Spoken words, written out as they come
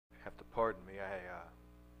pardon me.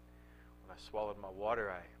 When I swallowed my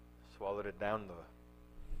water, I swallowed it down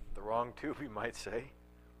the wrong tube, you might say.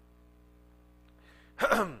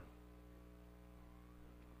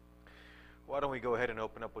 Why don't we go ahead and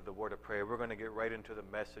open up with the word of prayer? We're going to get right into the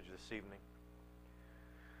message this evening.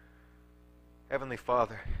 Heavenly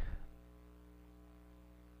Father,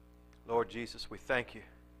 Lord Jesus, we thank you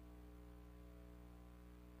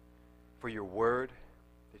for your word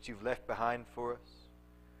that you've left behind for us,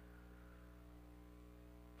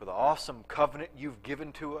 for the awesome covenant you've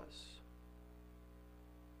given to us,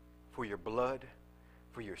 for your blood,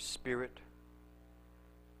 for your Spirit.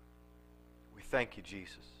 We thank you,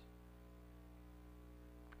 Jesus.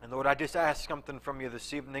 And Lord, I just ask something from you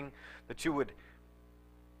this evening, that you would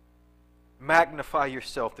magnify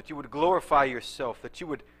yourself, that you would glorify yourself, that you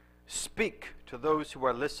would speak to those who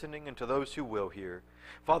are listening and to those who will hear.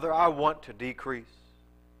 Father, I want to decrease.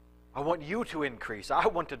 I want you to increase. I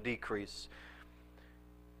want to decrease.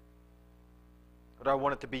 But I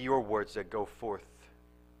want it to be your words that go forth,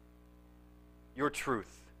 your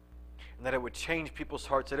truth, and that it would change people's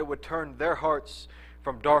hearts, that it would turn their hearts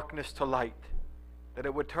from darkness to light, that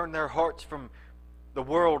it would turn their hearts from the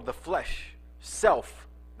world, the flesh, self,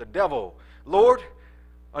 the devil, Lord,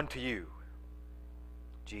 unto you.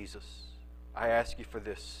 Jesus, I ask you for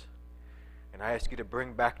this, and I ask you to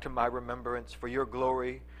bring back to my remembrance, for your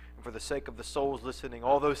glory and for the sake of the souls listening,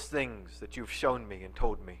 all those things that you've shown me and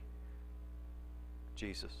told me.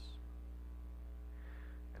 Jesus.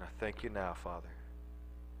 And I thank you now, Father.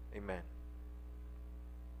 Amen.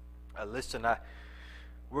 Listen,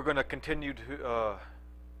 we're going to continue to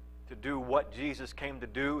do what Jesus came to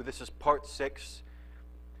do. This is part 6.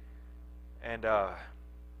 And, I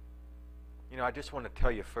just want to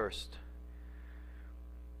tell you first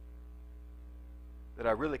that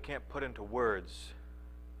I really can't put into words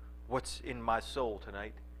what's in my soul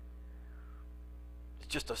tonight. It's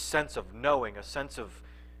just a sense of knowing, a sense of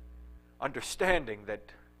understanding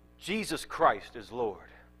that Jesus Christ is Lord.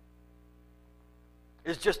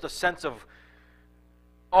 It's just a sense of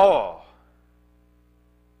awe,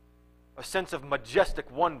 a sense of majestic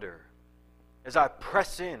wonder as I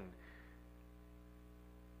press in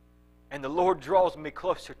and the Lord draws me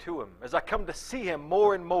closer to Him. As I come to see Him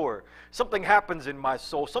more and more, something happens in my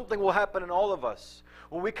soul. Something will happen in all of us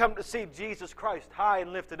when we come to see Jesus Christ high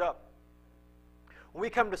and lifted up. When we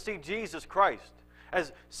come to see Jesus Christ,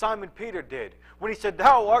 as Simon Peter did, when he said,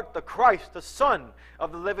 "Thou art the Christ, the Son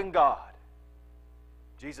of the living God."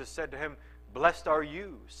 Jesus said to him, "Blessed are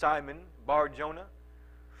you, Simon Bar-Jonah,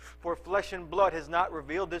 for flesh and blood has not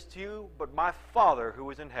revealed this to you, but my Father who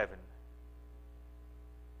is in heaven."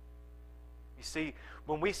 You see,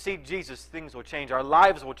 when we see Jesus, things will change. Our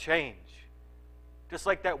lives will change. Just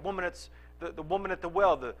like that woman, the woman at the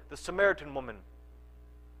well, the Samaritan woman.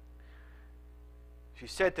 She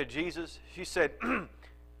said to Jesus, she said,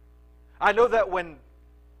 "I know that when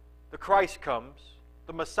the Christ comes,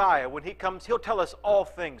 the Messiah, when He comes, He'll tell us all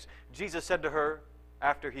things." Jesus said to her,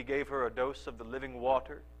 after He gave her a dose of the living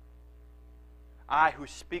water, "I who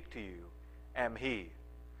speak to you am He."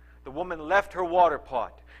 The woman left her water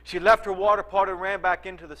pot. She left her water pot and ran back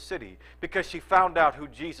into the city because she found out who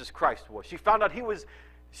Jesus Christ was. She found out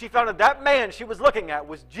that man she was looking at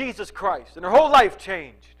was Jesus Christ, and her whole life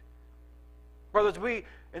changed. Brothers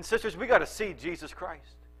and sisters, we got to see Jesus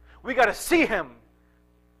Christ. We got to see Him.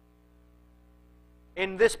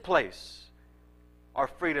 In this place, our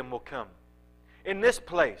freedom will come. In this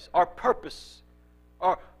place, our purpose,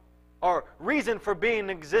 our reason for being in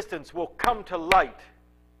existence will come to light.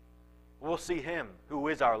 We'll see Him who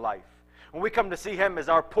is our life. When we come to see Him as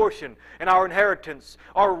our portion and our inheritance,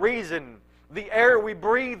 our reason, the air we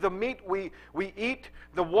breathe, the meat we eat,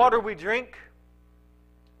 the water we drink,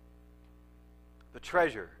 the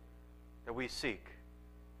treasure that we seek,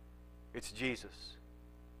 it's Jesus.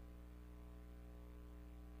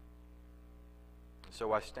 And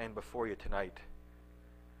so I stand before you tonight.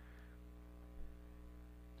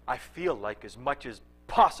 I feel like, as much as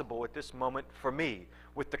possible at this moment for me,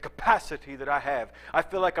 with the capacity that I have, I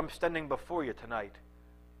feel like I'm standing before you tonight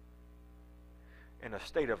in a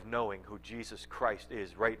state of knowing who Jesus Christ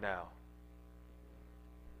is right now.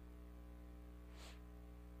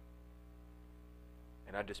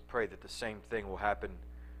 And I just pray that the same thing will happen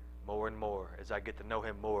more and more as I get to know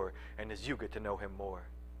Him more and as you get to know Him more.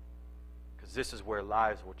 Because this is where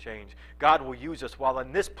lives will change. God will use us while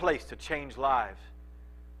in this place to change lives.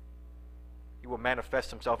 He will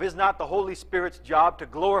manifest Himself. Is not the Holy Spirit's job to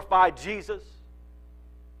glorify Jesus?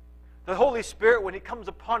 The Holy Spirit, when He comes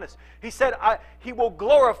upon us, He said, He will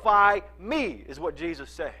glorify me, is what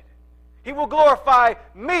Jesus said. He will glorify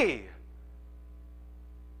me.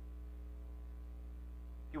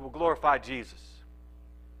 you will glorify Jesus.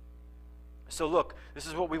 So look, this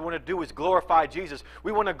is what we want to do, is glorify Jesus.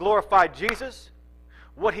 We want to glorify Jesus,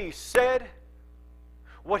 what he said,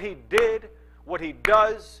 what he did, what he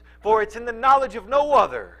does, for it's in the knowledge of no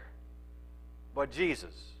other but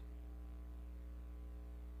Jesus.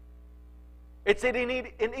 It's in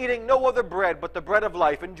eating no other bread but the bread of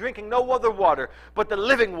life, and drinking no other water but the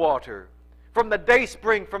living water from the day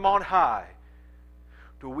spring from on high.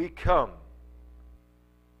 Do we come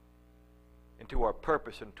into our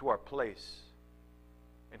purpose, into our place,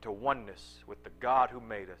 into oneness with the God who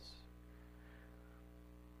made us.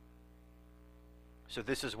 So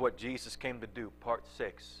this is what Jesus came to do, part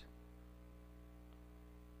 6.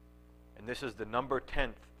 And this is the number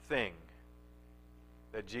 10th thing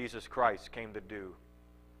that Jesus Christ came to do.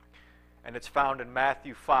 And it's found in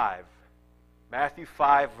Matthew 5. Matthew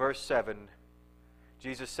 5, verse 7.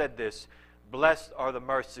 Jesus said this, "Blessed are the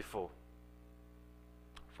merciful,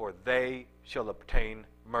 for they shall obtain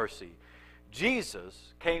mercy."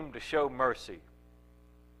 Jesus came to show mercy.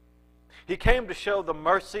 He came to show the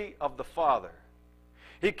mercy of the Father.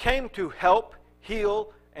 He came to help,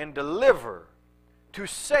 heal, and deliver, to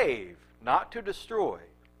save, not to destroy.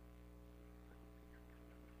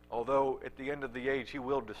 Although at the end of the age he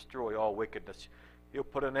will destroy all wickedness. He'll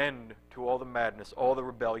put an end to all the madness, all the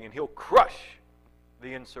rebellion. He'll crush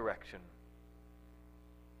the insurrection.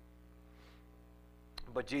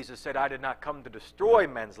 But Jesus said, "I did not come to destroy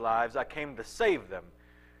men's lives. I came to save them."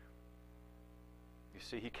 You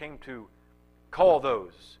see, he came to call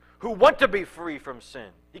those who want to be free from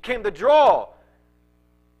sin. He came to draw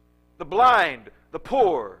the blind, the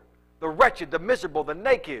poor, the wretched, the miserable, the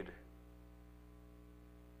naked,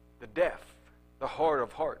 the deaf, the hard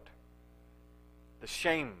of heart, the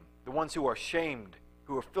shame, the ones who are shamed,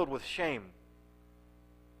 who are filled with shame,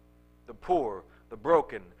 the poor, the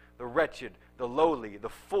broken, the wretched, the lowly, the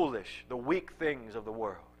foolish, the weak things of the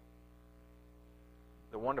world.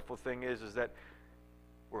 The wonderful thing is that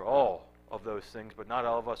we're all of those things, but not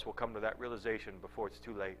all of us will come to that realization before it's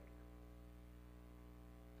too late.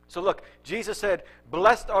 So look, Jesus said,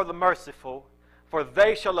 "Blessed are the merciful, for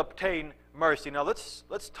they shall obtain mercy." Now let's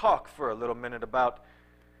talk for a little minute about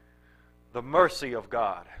the mercy of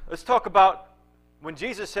God. Let's talk about when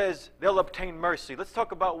Jesus says they'll obtain mercy. Let's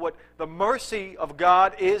talk about what the mercy of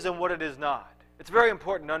God is and what it is not. It's very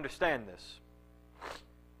important to understand this.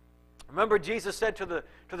 Remember, Jesus said to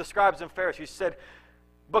the scribes and Pharisees, he said,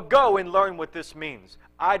 "But go and learn what this means.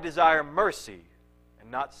 I desire mercy and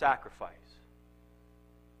not sacrifice."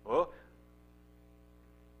 Well,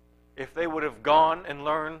 if they would have gone and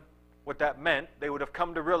learned what that meant, they would have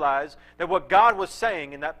come to realize that what God was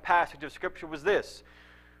saying in that passage of Scripture was this.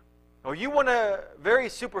 Oh, you want to very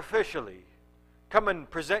superficially come and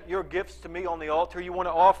present your gifts to me on the altar. You want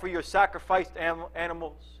to offer your sacrificed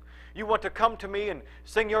animals. You want to come to me and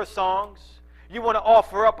sing your songs. You want to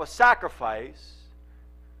offer up a sacrifice,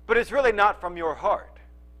 but it's really not from your heart.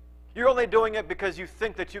 You're only doing it because you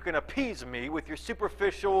think that you can appease me with your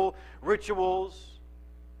superficial rituals.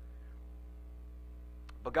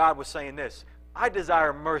 But God was saying this, I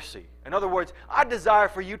desire mercy. In other words, I desire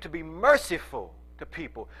for you to be merciful to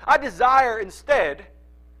people. I desire instead,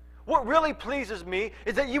 what really pleases me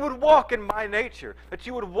is that you would walk in my nature, that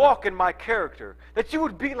you would walk in my character, that you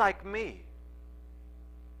would be like me.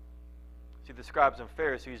 See, the scribes and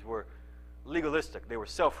Pharisees were legalistic. They were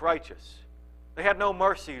self-righteous. They had no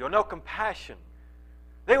mercy or no compassion.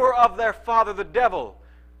 They were of their father the devil,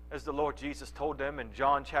 as the Lord Jesus told them in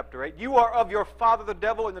John chapter 8. You are of your father the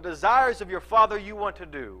devil, and the desires of your father you want to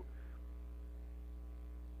do.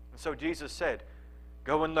 And so Jesus said,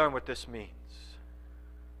 go and learn what this means.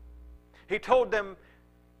 He told them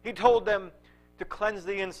to cleanse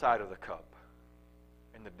the inside of the cup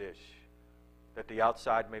and the dish, that the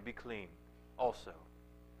outside may be clean also.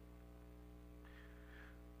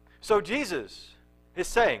 So Jesus is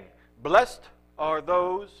saying, blessed are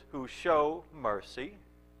those who show mercy,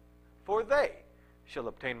 for they shall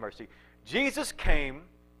obtain mercy. Jesus came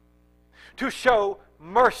to show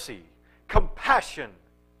mercy, compassion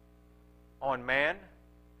on man,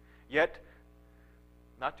 yet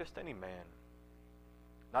not just any man,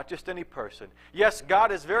 not just any person. Yes,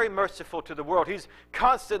 God is very merciful to the world. He's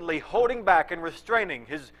constantly holding back and restraining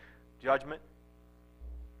His judgment,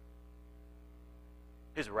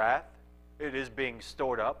 His wrath. It is being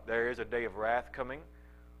stored up. There is a day of wrath coming.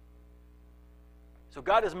 So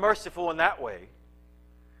God is merciful in that way.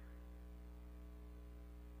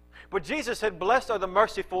 But Jesus said, blessed are the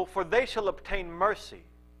merciful, for they shall obtain mercy.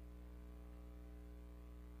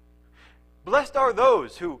 Blessed are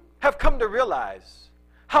those who have come to realize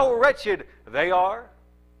how wretched they are,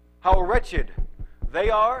 how wretched they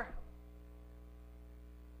are.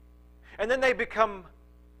 And then they become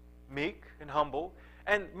meek and humble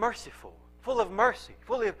and merciful, full of mercy,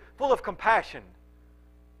 full of compassion.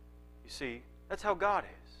 You see, that's how God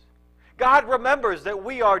is. God remembers that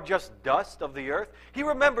we are just dust of the earth. He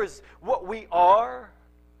remembers what we are,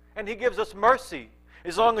 and He gives us mercy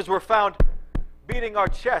as long as we're found beating our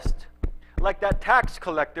chest like that tax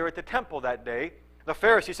collector at the temple that day. The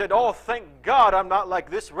Pharisee said, "Oh, thank God I'm not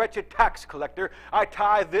like this wretched tax collector. I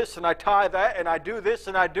tithe this and I tithe that and I do this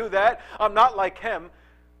and I do that. I'm not like him."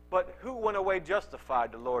 But who went away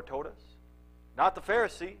justified, the Lord told us? Not the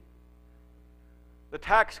Pharisee. The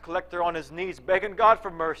tax collector on his knees begging God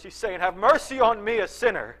for mercy, saying, "Have mercy on me, a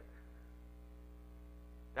sinner."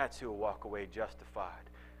 That's who will walk away justified.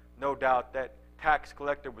 No doubt that tax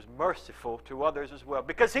collector was merciful to others as well,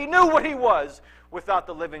 because he knew what he was without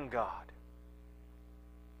the living God.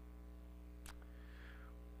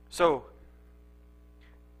 So,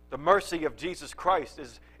 the mercy of Jesus Christ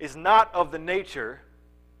is not of the nature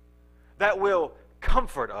that will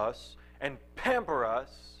comfort us and pamper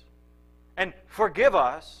us and forgive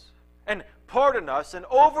us and pardon us and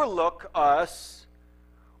overlook us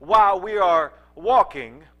while we are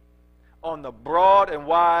walking on the broad and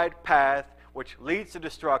wide path which leads to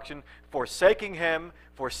destruction, forsaking Him,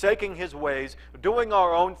 forsaking His ways, doing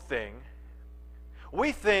our own thing.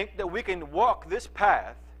 We think that we can walk this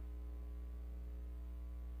path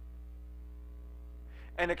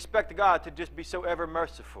and expect God to just be so ever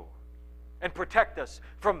merciful and protect us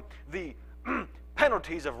from the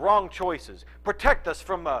penalties of wrong choices, protect us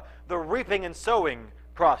from the reaping and sowing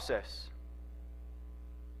process.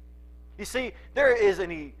 You see, there is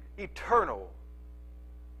an eternal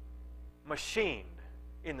machine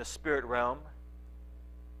in the spirit realm,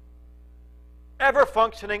 ever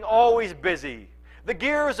functioning, always busy. The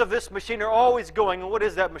gears of this machine are always going. And what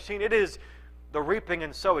is that machine? It is the reaping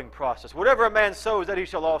and sowing process. Whatever a man sows, that he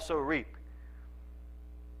shall also reap.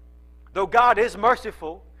 Though God is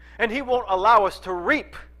merciful, and He won't allow us to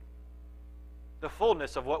reap the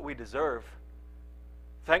fullness of what we deserve,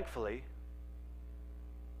 thankfully.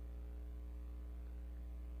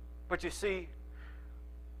 But you see,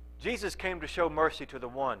 Jesus came to show mercy to the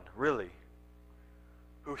one, really,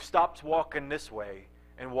 who stops walking this way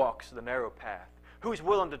and walks the narrow path, who's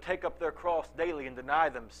willing to take up their cross daily and deny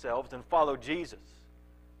themselves and follow Jesus.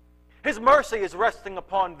 His mercy is resting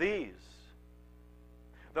upon these.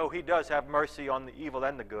 Though He does have mercy on the evil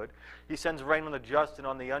and the good, He sends rain on the just and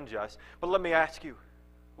on the unjust. But let me ask you,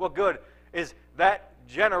 what good is that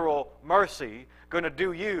general mercy going to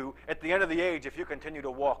do you at the end of the age if you continue to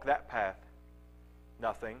walk that path?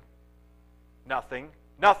 Nothing. Nothing.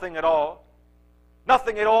 Nothing at all.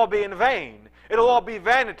 Nothing. It'll all be in vain. It'll all be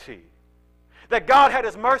vanity. That God had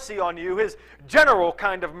His mercy on you, His general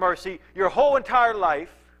kind of mercy, your whole entire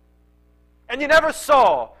life, and you never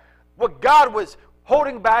saw what God was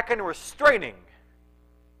holding back and restraining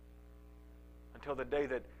until the day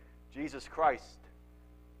that Jesus Christ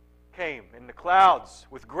came in the clouds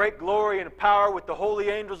with great glory and power with the holy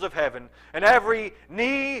angels of heaven, and every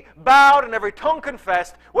knee bowed and every tongue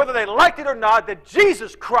confessed, whether they liked it or not, that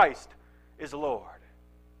Jesus Christ is Lord.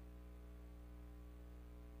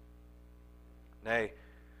 Nay,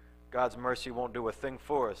 God's mercy won't do a thing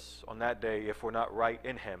for us on that day if we're not right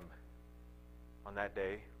in Him on that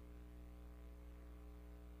day.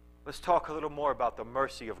 Let's talk a little more about the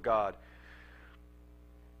mercy of God.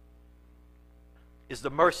 Is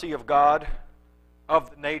the mercy of God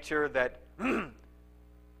of the nature that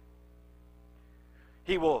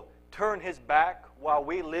He will turn His back while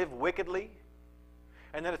we live wickedly,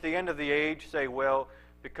 and then at the end of the age say, "Well,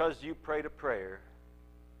 because you prayed a prayer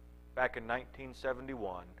back in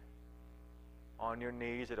 1971 on your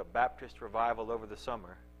knees at a Baptist revival over the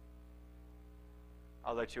summer,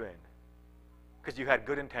 I'll let you in. Because you had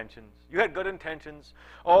good intentions. You had good intentions.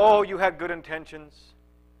 Oh, you had good intentions."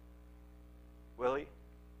 Will He?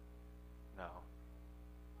 No.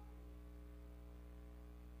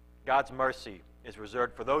 God's mercy is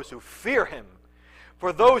reserved for those who fear Him,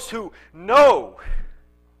 for those who know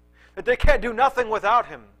that they can't do nothing without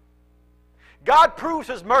Him. God proves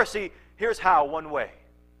His mercy. Here's how, one way.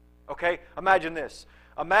 Okay? Imagine this.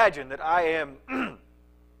 Imagine that I am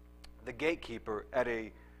the gatekeeper at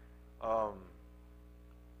a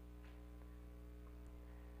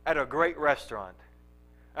great restaurant.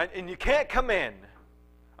 And you can't come in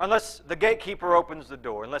unless the gatekeeper opens the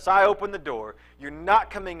door. Unless I open the door, you're not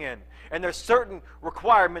coming in. And there's certain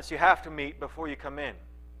requirements you have to meet before you come in.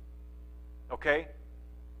 Okay?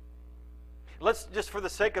 Let's just, for the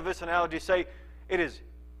sake of this analogy, say it is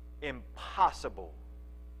impossible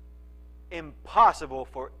impossible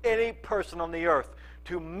for any person on the earth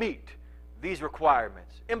to meet these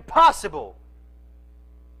requirements. Impossible.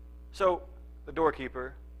 So the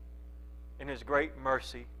doorkeeper, in his great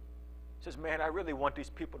mercy, says, man, I really want these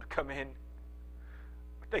people to come in.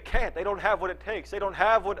 But they can't. They don't have what it takes. They don't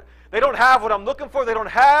have what I'm looking for. They don't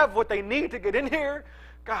have what they need to get in here.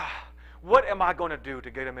 God, what am I going to do to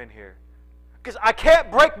get them in here? Because I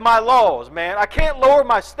can't break my laws, man. I can't lower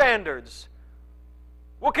my standards.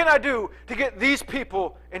 What can I do to get these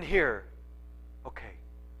people in here? Okay,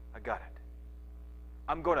 I got it.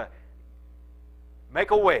 I'm going to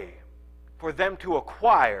make a way for them to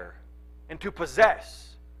acquire and to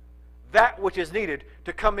possess that which is needed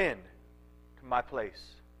to come in to my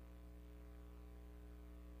place.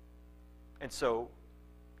 And so,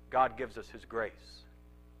 God gives us His grace.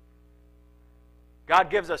 God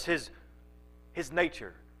gives us His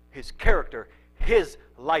nature, His character, His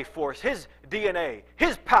life force, His DNA,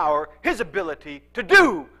 His power, His ability to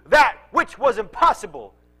do that which was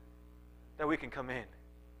impossible, that we can come in.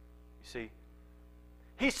 You see?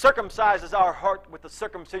 He circumcises our heart with the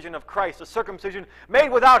circumcision of Christ, a circumcision made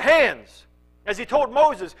without hands. As He told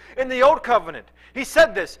Moses in the Old Covenant, He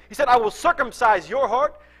said this. He said, I will circumcise your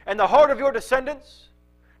heart and the heart of your descendants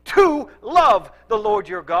to love the Lord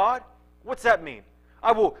your God. What's that mean?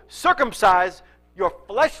 I will circumcise your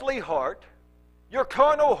fleshly heart, your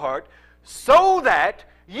carnal heart, so that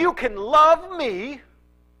you can love me,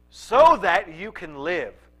 so that you can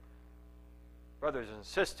live. Brothers and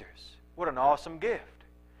sisters, what an awesome gift.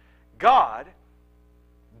 God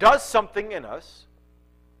does something in us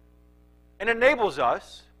and enables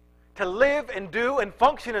us to live and do and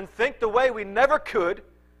function and think the way we never could,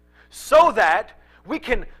 so that we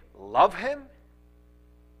can love Him,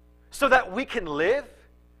 so that we can live.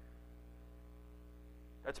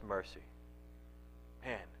 That's mercy.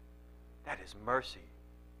 Man, that is mercy.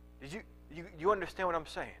 Did you understand what I'm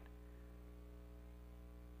saying?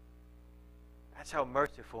 That's how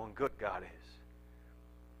merciful and good God is.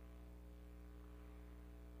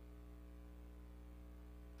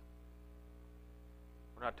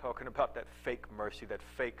 We're not talking about that fake mercy, that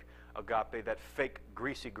fake agape, that fake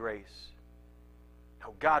greasy grace.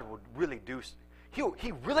 No, God would really do.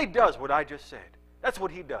 He really does what I just said. That's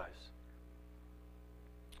what He does.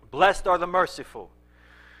 Blessed are the merciful,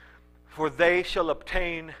 for they shall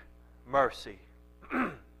obtain mercy.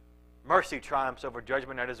 Mercy triumphs over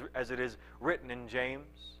judgment, as it is written in James.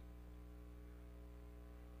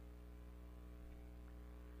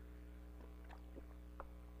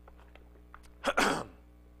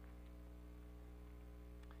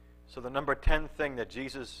 So the number 10 thing that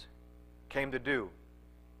Jesus came to do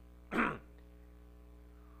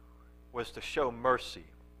was to show mercy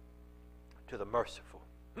to the merciful.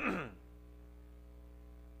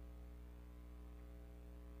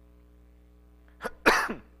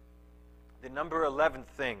 The number 11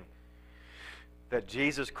 thing that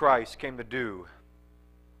Jesus Christ came to do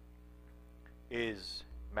is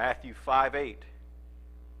Matthew 5:8.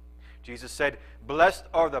 Jesus said, blessed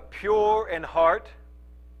are the pure in heart,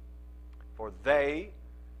 for they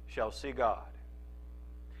shall see God.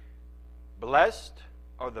 Blessed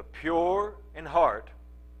are the pure in heart,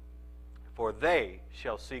 for they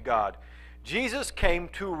shall see God. Jesus came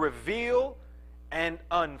to reveal and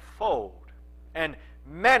unfold and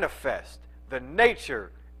manifest the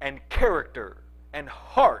nature and character and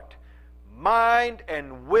heart, mind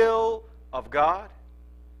and will of God.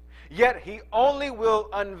 Yet He only will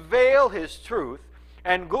unveil His truth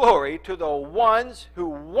and glory to the ones who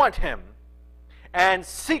want Him and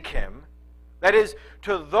seek Him, that is,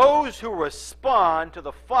 to those who respond to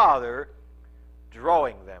the Father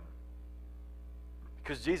drawing them.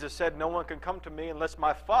 Because Jesus said, no one can come to me unless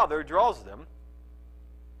my Father draws them.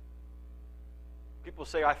 People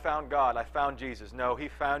say, I found God, I found Jesus. No, He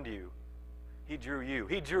found you. He drew you.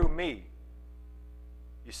 He drew me.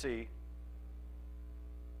 You see,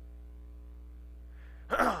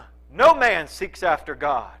 no man seeks after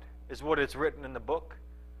God, is what is written in the book.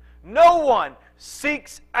 No one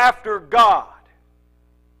seeks after God.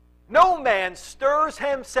 No man stirs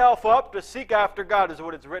himself up to seek after God, is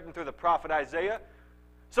what is written through the prophet Isaiah.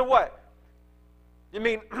 So what? You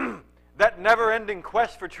mean that never-ending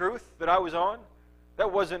quest for truth that I was on?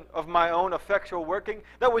 That wasn't of my own effectual working.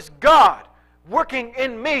 That was God working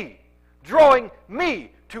in me, drawing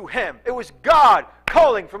me to Him. It was God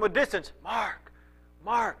calling from a distance, Mark,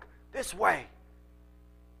 Mark, this way.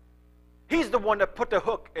 He's the one that put the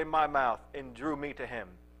hook in my mouth and drew me to Him.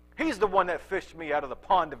 He's the one that fished me out of the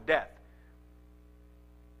pond of death.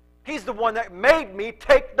 He's the one that made me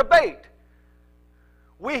take the bait.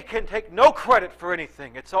 We can take no credit for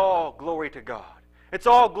anything. It's all glory to God. It's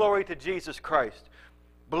all glory to Jesus Christ.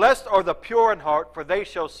 Blessed are the pure in heart, for they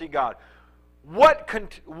shall see God. What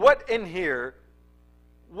in here,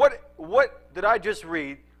 what did I just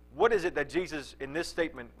read? What is it that Jesus, in this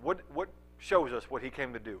statement, what shows us what he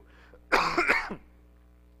came to do?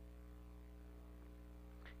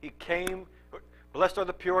 He came, blessed are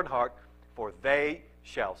the pure in heart, for they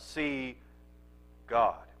shall see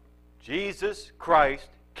God. Jesus Christ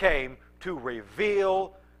came to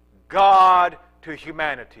reveal God to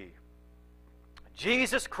humanity.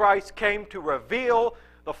 Jesus Christ came to reveal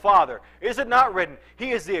the Father. Is it not written, he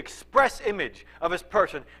is the express image of his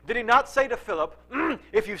person? Did he not say to Philip,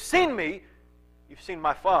 if you've seen me, you've seen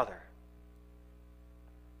my Father?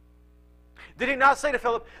 Did he not say to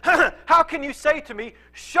Philip, how can you say to me,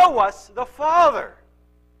 show us the Father?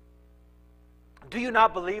 Do you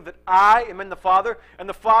not believe that I am in the Father and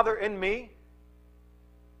the Father in me?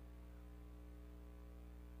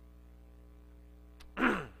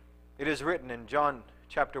 It is written in John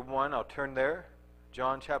chapter 1, I'll turn there,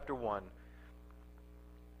 John chapter 1.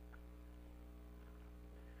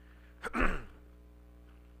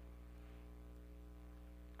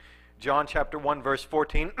 John chapter 1 verse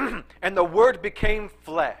 14, and the Word became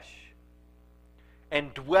flesh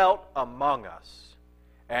and dwelt among us,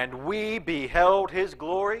 and we beheld his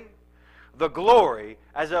glory, the glory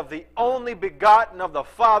as of the only begotten of the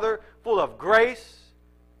Father, full of grace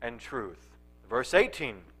and truth. Verse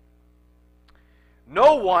 18,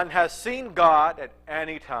 no one has seen God at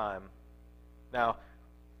any time. Now,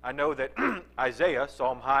 I know that Isaiah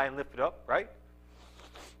saw him high and lifted up, right?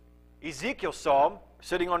 Ezekiel saw him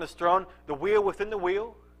sitting on his throne, the wheel within the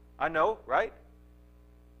wheel. I know, right?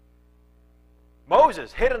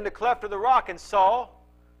 Moses hid in the cleft of the rock and saw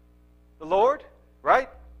the Lord, right?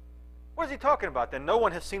 What is he talking about then? No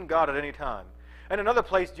one has seen God at any time. And another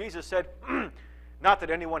place, Jesus said, not that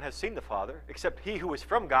anyone has seen the Father, except he who is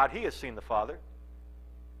from God, he has seen the Father.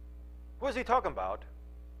 What is he talking about?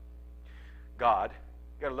 God.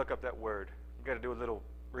 You've got to look up that word. You've got to do a little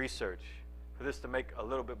research for this to make a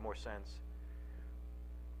little bit more sense.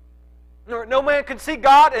 No man can see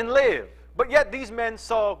God and live. But yet these men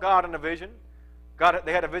saw God in a vision. God,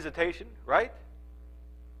 they had a visitation, right?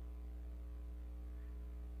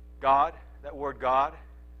 God, that word God,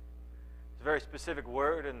 is a very specific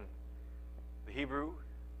word in the Hebrew.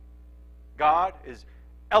 God is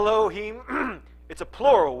Elohim. It's a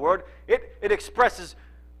plural word. It expresses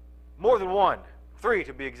more than one. 3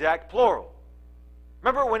 to be exact, plural.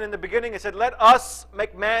 Remember when in the beginning it said, let us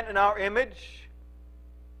make man in our image?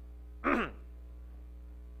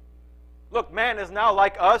 Look, man is now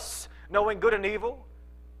like us, knowing good and evil.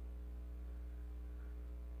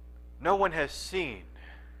 No one has seen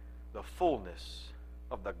the fullness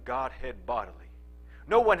of the Godhead bodily.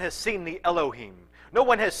 No one has seen the Elohim. No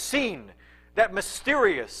one has seen that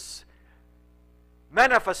mysterious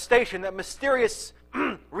manifestation, that mysterious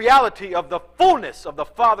reality of the fullness of the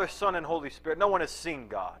Father, Son, and Holy Spirit. No one has seen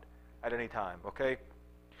God at any time, okay?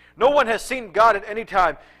 No one has seen God at any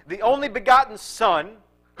time. The only begotten Son,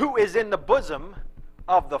 who is in the bosom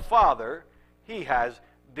of the Father, he has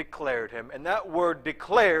declared him. And that word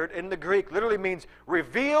declared in the Greek literally means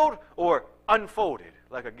revealed or unfolded,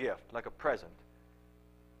 like a gift, like a present.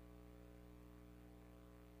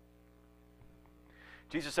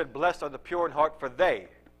 Jesus said, blessed are the pure in heart, for they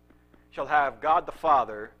shall have God the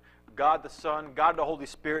Father, God the Son, God the Holy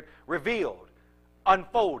Spirit revealed,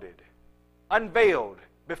 unfolded, unveiled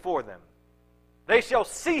before them. They shall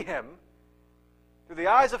see him through the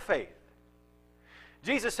eyes of faith.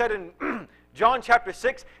 Jesus said in John chapter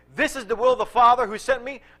 6, this is the will of the Father who sent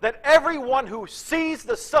me, that everyone who sees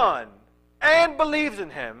the Son and believes in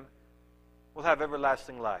him will have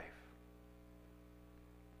everlasting life.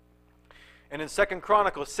 And in 2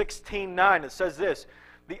 Chronicles 16:9 it says this,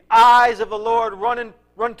 the eyes of the Lord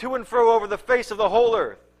run to and fro over the face of the whole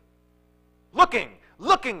earth,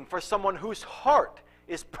 looking for someone whose heart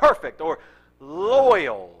is perfect or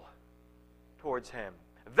loyal towards him,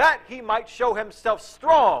 that he might show himself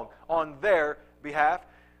strong on their behalf.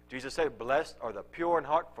 Jesus said, blessed are the pure in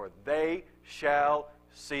heart, for they shall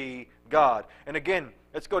see God. And again,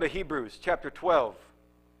 let's go to Hebrews chapter 12.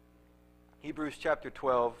 Hebrews chapter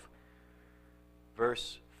 12,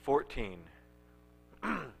 verse 14.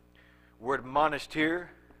 We're admonished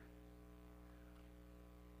here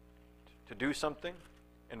to do something.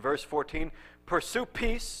 In verse 14, pursue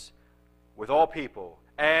peace with all people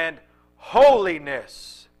and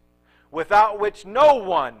holiness, without which no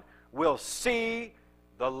one will see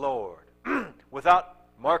the Lord. Without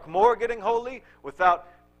Mark Moore getting holy, without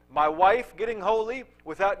my wife getting holy,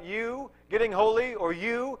 without you getting holy or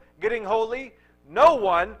you getting holy, no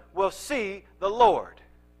one will see the Lord.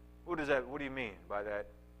 What do you mean by that?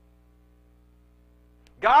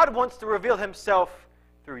 God wants to reveal himself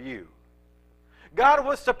through you. God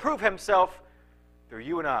wants to prove himself through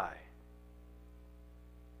you and I.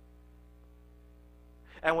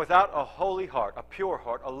 And without a holy heart, a pure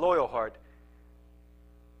heart, a loyal heart,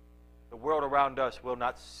 the world around us will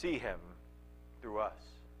not see him through us.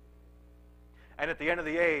 And at the end of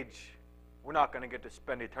the age, we're not going to get to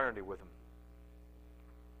spend eternity with him.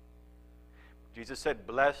 Jesus said,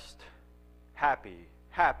 blessed, happy,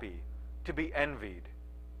 to be envied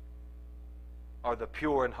are the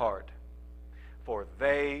pure in heart, for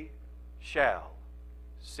they shall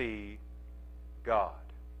see God.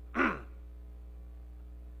 2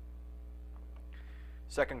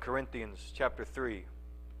 Corinthians chapter 3,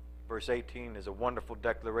 verse 18 is a wonderful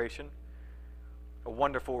declaration, a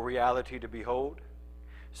wonderful reality to behold.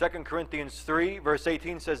 2 Corinthians 3, verse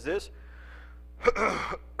 18 says this.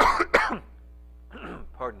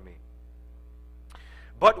 Pardon me.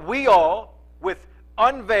 But we all, with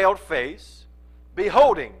unveiled face,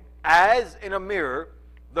 beholding as in a mirror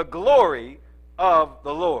the glory of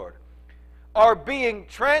the Lord, are being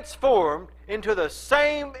transformed into the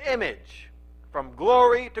same image from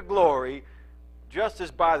glory to glory, just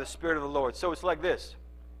as by the Spirit of the Lord. So it's like this.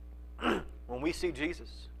 When we see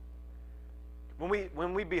Jesus,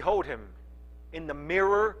 when we behold him in the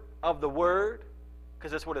mirror of the Word,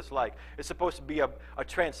 because that's what it's like. It's supposed to be a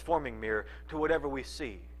transforming mirror to whatever we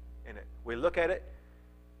see in it. We look at it,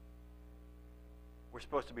 we're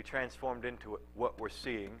supposed to be transformed into what we're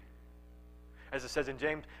seeing. As it says in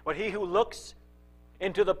James, but he who looks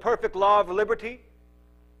into the perfect law of liberty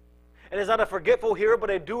and is not a forgetful hearer but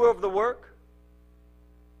a doer of the work,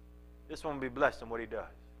 this one will be blessed in what he does.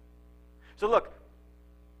 So look,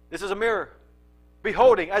 this is a mirror.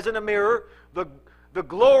 Beholding, as in a mirror, the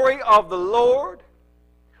glory of the Lord.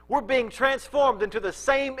 We're being transformed into the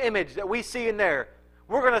same image that we see in there.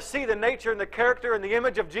 We're going to see the nature and the character and the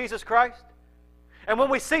image of Jesus Christ. And when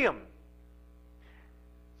we see him,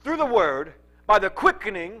 through the Word, by the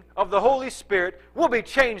quickening of the Holy Spirit, we'll be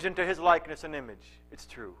changed into his likeness and image. It's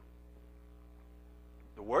true.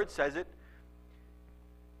 The Word says it.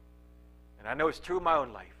 And I know it's true in my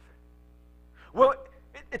own life. Well,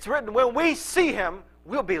 it's written, when we see him,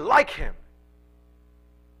 we'll be like him.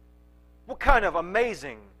 What kind of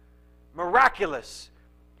amazing, miraculous,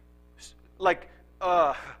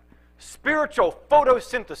 spiritual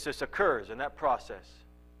photosynthesis occurs in that process.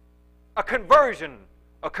 A conversion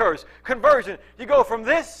occurs. Conversion, you go from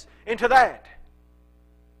this into that.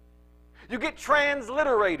 You get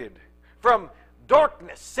transliterated from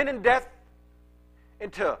darkness, sin and death,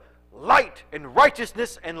 into light and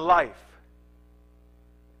righteousness and life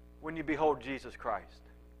when you behold Jesus Christ.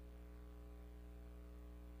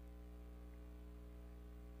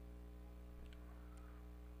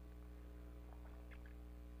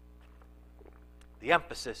 The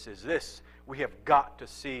emphasis is this: we have got to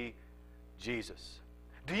see Jesus.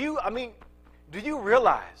 Do you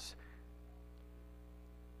realize,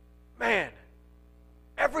 man,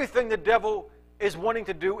 everything the devil is wanting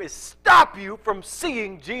to do is stop you from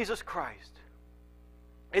seeing Jesus Christ.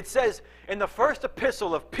 It says in the first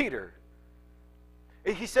epistle of Peter,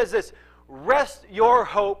 he says this: rest your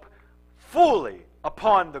hope fully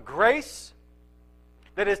upon the grace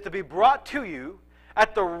that is to be brought to you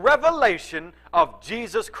at the revelation of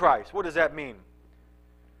Jesus Christ. What does that mean?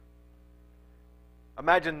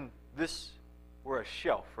 Imagine this were a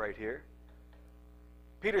shelf right here.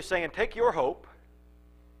 Peter's saying, take your hope.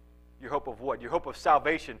 Your hope of what? Your hope of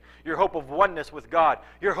salvation. Your hope of oneness with God.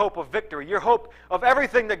 Your hope of victory. Your hope of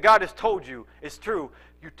everything that God has told you is true.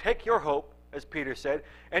 You take your hope, as Peter said,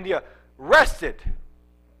 and you rest it.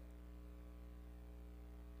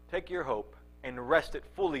 Take your hope and rest it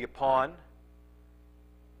fully upon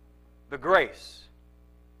the grace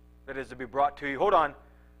that is to be brought to you. Hold on.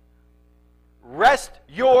 Rest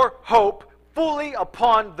your hope fully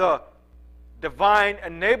upon the divine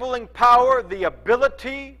enabling power, the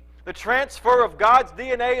ability, the transfer of God's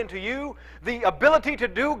DNA into you, the ability to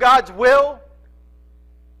do God's will,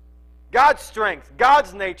 God's strength,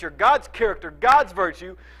 God's nature, God's character, God's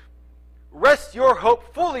virtue. Rest your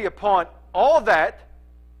hope fully upon all that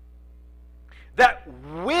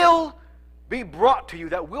will be brought to you,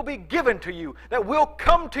 that will be given to you, that will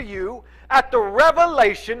come to you at the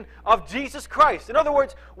revelation of Jesus Christ. In other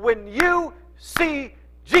words, when you see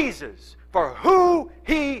Jesus for who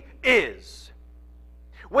he is,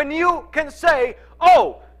 when you can say,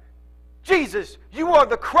 oh, Jesus, you are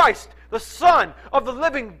the Christ, the Son of the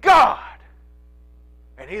living God,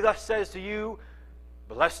 and he thus says to you,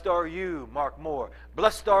 Blessed are you, Mark Moore.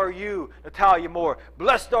 Blessed are you, Natalia Moore.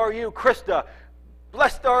 Blessed are you, Krista.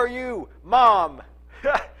 Blessed are you, Mom.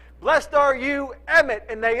 Blessed are you, Emmett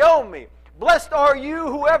and Naomi. Blessed are you,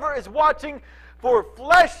 whoever is watching, for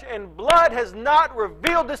flesh and blood has not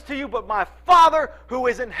revealed this to you, but my Father who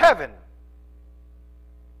is in heaven.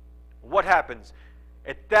 What happens?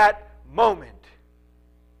 At that moment,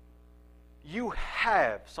 you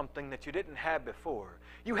have something that you didn't have before.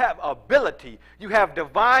 You have ability. You have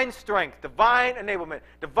divine strength, divine enablement,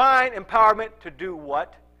 divine empowerment to do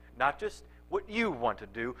what? Not just what you want to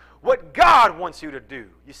do, what God wants you to do.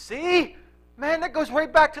 You see? Man, that goes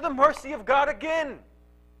right back to the mercy of God again.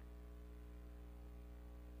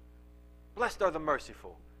 Blessed are the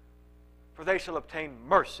merciful, for they shall obtain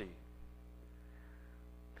mercy.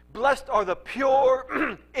 Blessed are the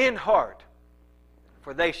pure in heart,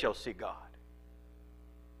 for they shall see God.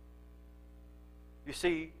 You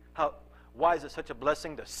see why is it such a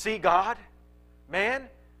blessing to see God, man?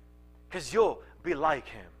 Because you'll be like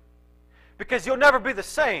Him. Because you'll never be the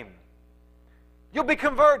same. You'll be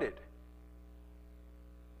converted.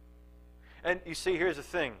 And you see, here's the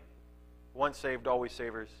thing. Once saved, always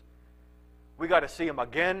savers. We got to see Him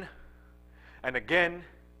again and again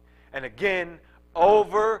and again,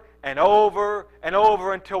 over and over and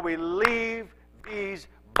over, until we leave these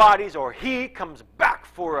bodies or He comes back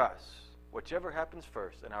for us. Whichever happens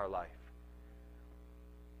first in our life.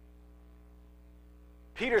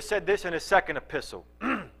 Peter said this in his second epistle.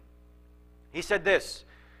 He said this.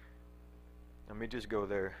 Let me just go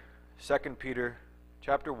there. 2 Peter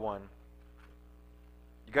chapter 1.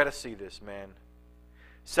 You got to see this, man.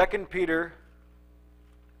 2 Peter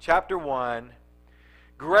chapter 1.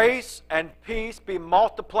 Grace and peace be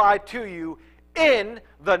multiplied to you in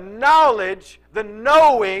the knowledge, the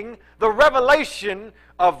knowing, the revelation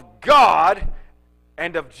of God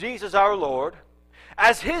and of Jesus our Lord,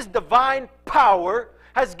 as His divine power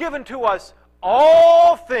has given to us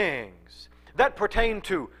all things that pertain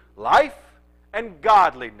to life and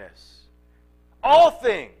godliness. All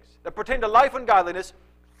things that pertain to life and godliness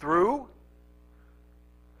through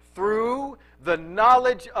the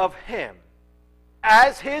knowledge of Him,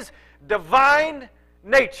 as His divine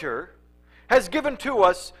nature has given to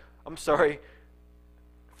us,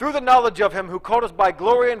 through the knowledge of Him who called us by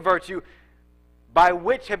glory and virtue, by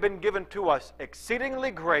which have been given to us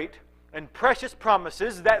exceedingly great and precious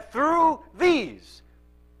promises, that through these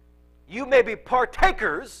you may be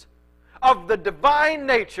partakers of the divine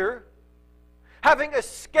nature, having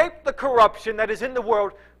escaped the corruption that is in the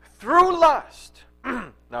world through lust.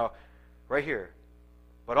 Now, right here.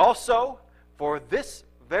 But also, for this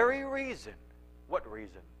very reason. What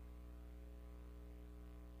reason?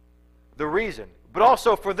 The reason. But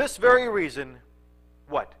also for this very reason,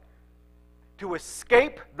 what? To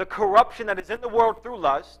escape the corruption that is in the world through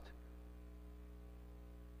lust,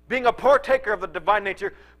 being a partaker of the divine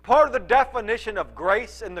nature. Part of the definition of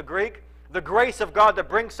grace in the Greek, the grace of God that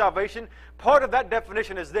brings salvation, part of that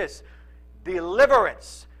definition is this: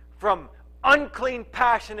 deliverance from unclean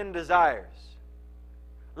passion and desires.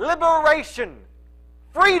 Liberation,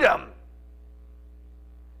 freedom.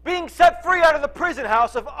 Being set free out of the prison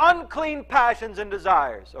house of unclean passions and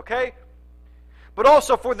desires, okay? But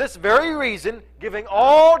also for this very reason, giving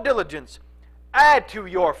all diligence, add to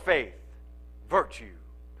your faith virtue.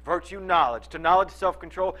 Virtue, knowledge. To knowledge,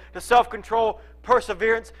 self-control. To self-control,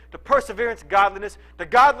 perseverance. To perseverance, godliness. To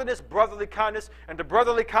godliness, brotherly kindness. And to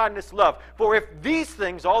brotherly kindness, love. For if these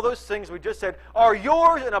things, all those things we just said, are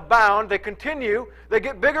yours and abound, they continue, they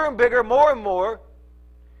get bigger and bigger, more and more.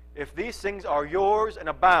 If these things are yours and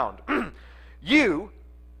abound, you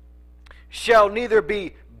shall neither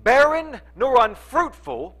be barren nor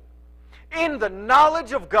unfruitful in the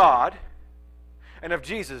knowledge of God and of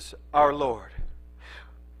Jesus our Lord.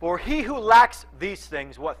 For he who lacks these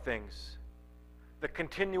things, what things? The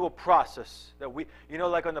continual process that we,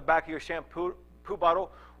 like on the back of your shampoo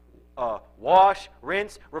bottle, wash,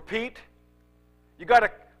 rinse, repeat. You got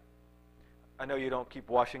to, I know you don't keep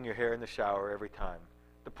washing your hair in the shower every time.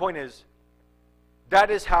 The point is,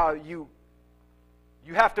 that is how you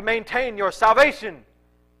have to maintain your salvation.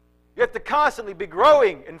 You have to constantly be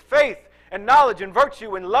growing in faith and knowledge and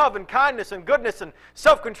virtue and love and kindness and goodness and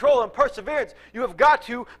self-control and perseverance. You have got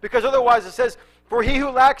to, because otherwise it says, for he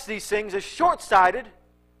who lacks these things is short-sighted.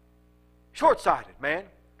 Short-sighted, man.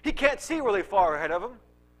 He can't see really far ahead of him.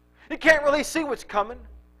 He can't really see what's coming.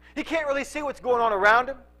 He can't really see what's going on around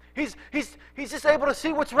him. He's just able to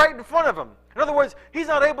see what's right in front of him. In other words, he's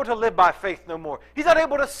not able to live by faith no more. He's not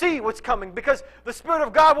able to see what's coming because the Spirit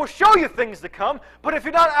of God will show you things to come. But if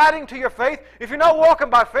you're not adding to your faith, if you're not walking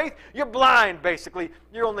by faith, you're blind, basically.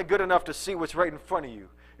 You're only good enough to see what's right in front of you.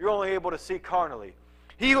 You're only able to see carnally.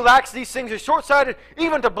 He who lacks these things is short-sighted,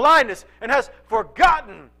 even to blindness, and has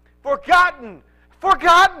forgotten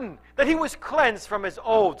that he was cleansed from his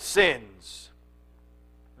old sins.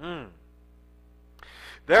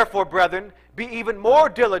 Therefore, brethren, be even more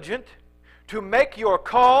diligent to make your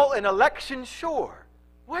call and election sure.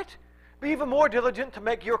 What? Be even more diligent to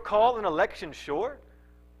make your call and election sure?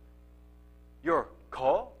 Your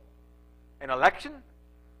call and election?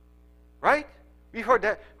 Right? You've heard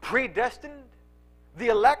that. Predestined? The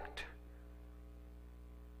elect?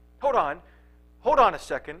 Hold on a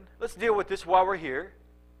second. Let's deal with this while we're here.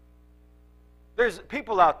 There's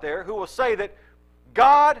people out there who will say that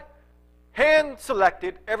God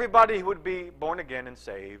hand-selected everybody who would be born again and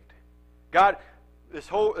saved. God, let's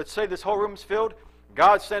say this whole room's filled.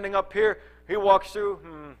 God's standing up here. He walks through.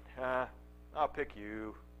 I'll pick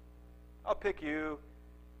you. I'll pick you.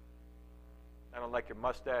 I don't like your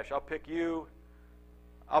mustache. I'll pick you.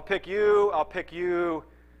 I'll pick you. I'll pick you.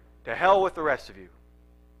 To hell with the rest of you.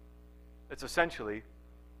 It's essentially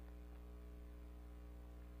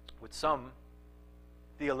what some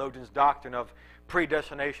theologians' doctrine of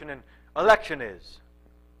predestination and election is.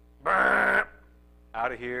 Out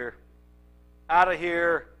of here. Out of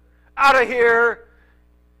here. Out of here.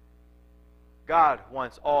 God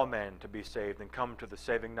wants all men to be saved and come to the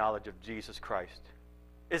saving knowledge of Jesus Christ.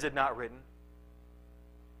 Is it not written?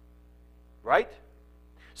 Right?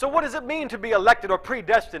 So what does it mean to be elected or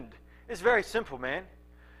predestined? It's very simple, man.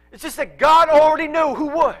 It's just that God already knew who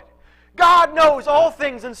would. God knows all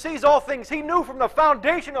things and sees all things. He knew from the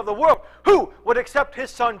foundation of the world who would accept His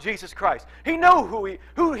Son, Jesus Christ. He knew who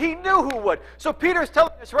He knew who would. So Peter's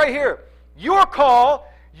telling us right here, your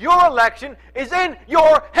call, your election is in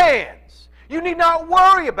your hands. You need not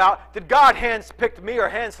worry about, did God hand-pick me or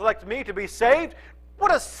hand-select me to be saved?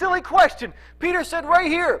 What a silly question. Peter said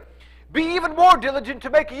right here, be even more diligent to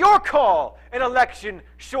make your call and election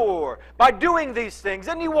sure by doing these things,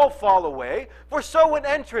 and you won't fall away, for so an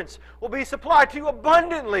entrance will be supplied to you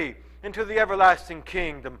abundantly into the everlasting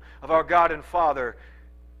kingdom of our God and Father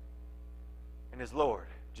and His Lord,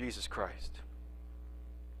 Jesus Christ.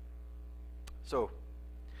 So,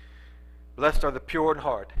 blessed are the pure in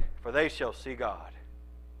heart, for they shall see God.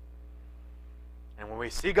 And when we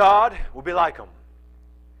see God, we'll be like Him.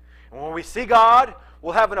 And when we see God,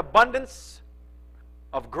 we'll have an abundance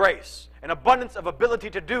of grace, an abundance of ability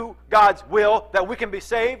to do God's will, that we can be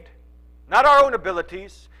saved. Not our own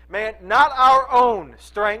abilities, man, not our own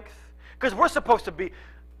strength, because we're supposed to be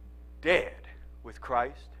dead with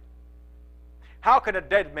Christ. How can a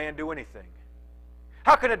dead man do anything?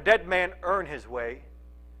 How can a dead man earn his way?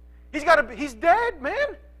 He's dead,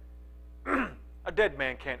 man. A dead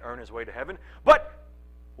man can't earn his way to heaven, but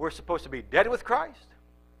we're supposed to be dead with Christ.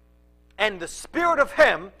 And the Spirit of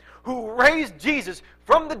Him who raised Jesus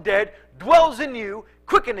from the dead dwells in you,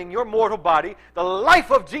 quickening your mortal body. The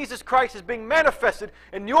life of Jesus Christ is being manifested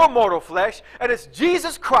in your mortal flesh, and it's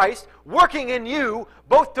Jesus Christ working in you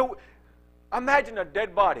both to... Imagine a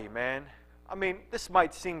dead body, man. I mean, this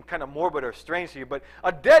might seem kind of morbid or strange to you, but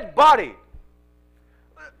a dead body,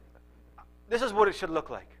 this is what it should look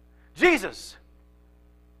like. Jesus,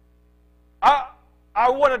 I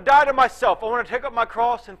want to die to myself. I want to take up my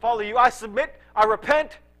cross and follow you. I submit. I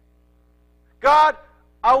repent. God,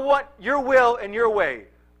 I want your will and your way.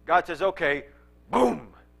 God says, okay, boom.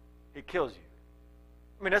 He kills you.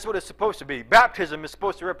 I mean, that's what it's supposed to be. Baptism is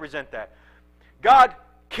supposed to represent that. God,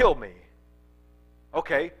 kill me.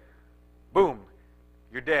 Okay, boom.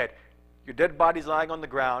 You're dead. Your dead body's lying on the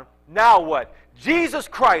ground. Now what? Jesus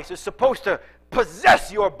Christ is supposed to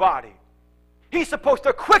possess your body. He's supposed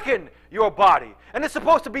to quicken your body. And it's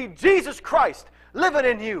supposed to be Jesus Christ living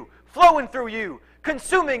in you, flowing through you,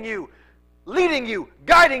 consuming you, leading you,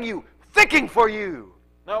 guiding you, thinking for you.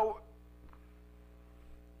 Now,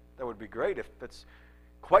 that would be great if that's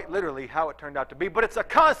quite literally how it turned out to be. But it's a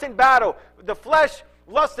constant battle. The flesh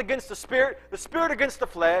lusts against the Spirit against the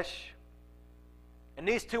flesh. And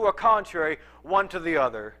these two are contrary one to the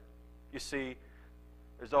other. You see,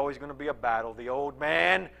 there's always going to be a battle. The old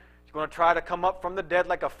man is going to try to come up from the dead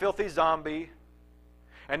like a filthy zombie.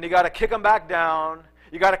 And you got to kick him back down.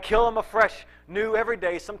 You got to kill him afresh, new every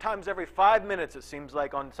day, sometimes every 5 minutes it seems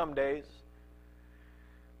like on some days.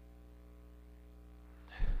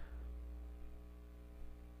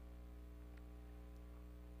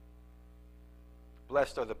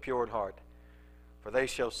 Blessed are the pure in heart, for they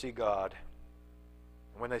shall see God.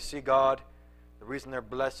 When they see God, the reason they're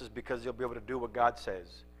blessed is because they'll be able to do what God says.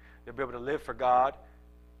 They'll be able to live for God.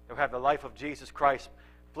 They'll have the life of Jesus Christ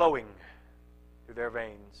flowing through their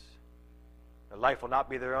veins. Their life will not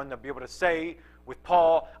be their own. They'll be able to say with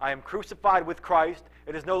Paul, I am crucified with Christ.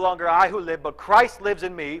 It is no longer I who live, but Christ lives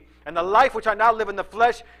in me. And the life which I now live in the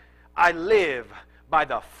flesh, I live by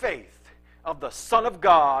the faith of the Son of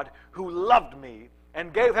God who loved me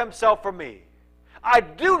and gave himself for me. I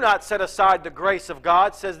do not set aside the grace of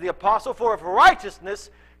God, says the apostle, for if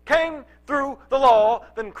righteousness came through the law,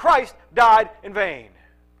 then Christ died in vain.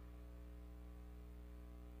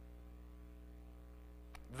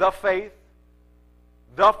 The faith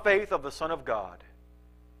of the Son of God.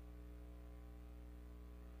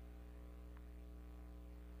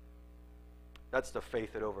 That's the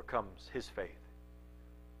faith that overcomes his faith.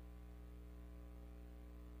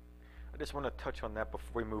 I just want to touch on that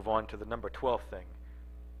before we move on to the number 12 thing.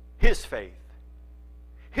 His faith.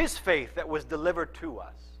 His faith that was delivered to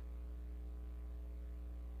us.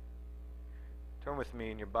 Turn with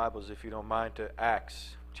me in your Bibles, if you don't mind, to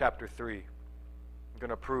Acts chapter 3. I'm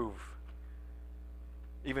going to prove.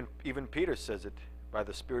 Even Peter says it by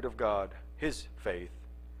the Spirit of God. His faith.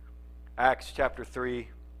 Acts chapter 3.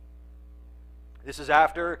 This is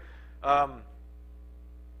after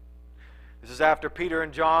Peter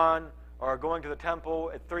and John are going to the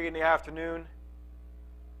temple at 3 in the afternoon,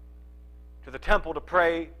 to the temple to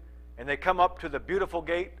pray, and they come up to the beautiful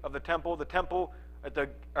gate of the temple. The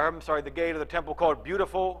gate of the temple called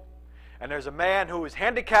Beautiful, and there's a man who is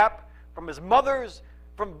handicapped from his mother's.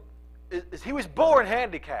 He was born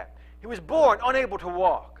handicapped. He was born unable to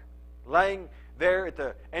walk, laying there at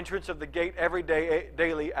the entrance of the gate every day,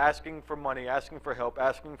 daily, asking for money, asking for help,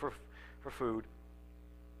 asking for food,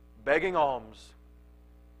 begging alms.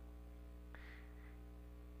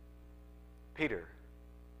 Peter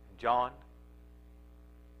and John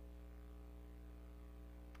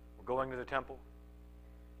were going to the temple,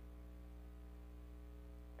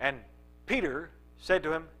 and Peter said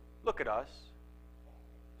to him, "Look at us."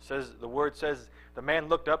 The word says the man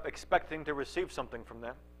looked up expecting to receive something from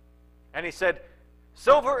them. And he said,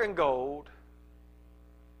 "Silver and gold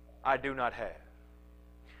I do not have.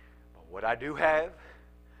 But what I do have,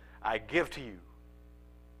 I give to you.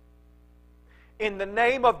 In the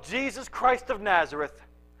name of Jesus Christ of Nazareth,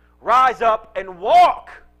 rise up and walk."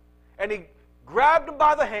 And he grabbed him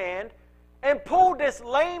by the hand and pulled this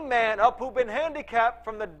lame man up who'd been handicapped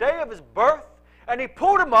from the day of his birth. And he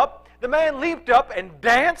pulled him up. The man leaped up and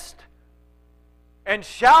danced and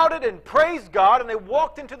shouted and praised God. And they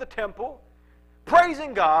walked into the temple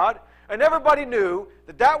praising God. And everybody knew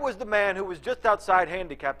that that was the man who was just outside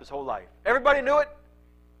handicapped his whole life. Everybody knew it.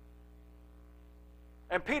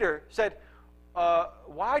 And Peter said,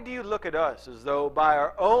 why do you look at us as though by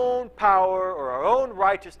our own power or our own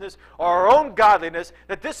righteousness or our own godliness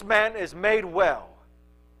that this man is made well?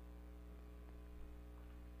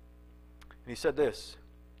 And he said this,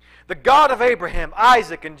 "The God of Abraham,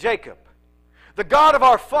 Isaac, and Jacob, the God of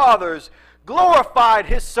our fathers, glorified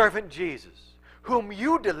his servant Jesus, whom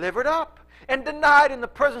you delivered up and denied in the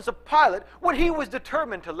presence of Pilate when he was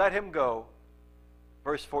determined to let him go."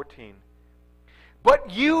 Verse 14.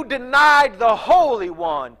 "But you denied the Holy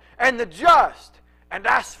One and the just, and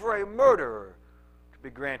asked for a murderer to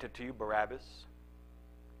be granted to you, Barabbas,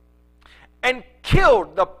 and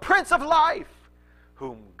killed the Prince of Life,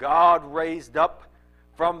 whom God raised up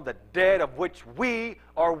from the dead, of which we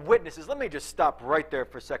are witnesses." Let me just stop right there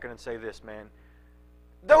for a second and say this, man.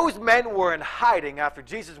 Those men were in hiding after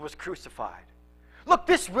Jesus was crucified. Look,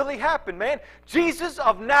 this really happened, man. Jesus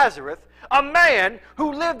of Nazareth, a man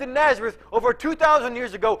who lived in Nazareth over 2,000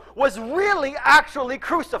 years ago, was really actually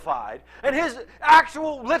crucified. And his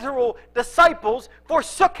actual literal disciples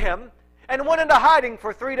forsook him and went into hiding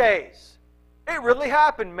for 3 days. It really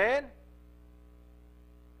happened, man.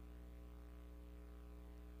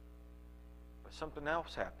 But something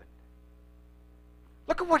else happened.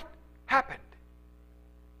 Look at what happened.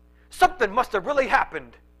 Something must have really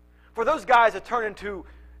happened for those guys to turn into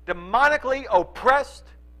demonically oppressed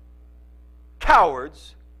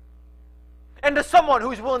cowards and to someone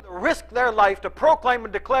who's willing to risk their life to proclaim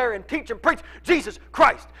and declare and teach and preach Jesus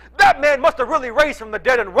Christ. That man must have really raised from the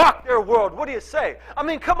dead and rocked their world. What do you say? I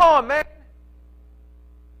mean, come on, man.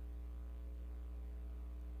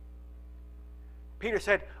 Peter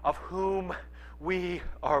said, "Of whom we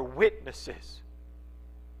are witnesses."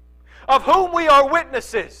 Of whom we are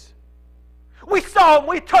witnesses. We saw him,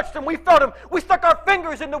 we touched him, we felt him, we stuck our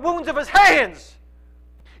fingers in the wounds of his hands.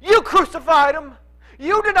 You crucified him,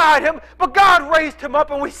 you denied him, but God raised him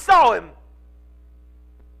up and we saw him.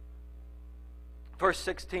 Verse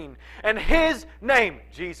 16, and His name,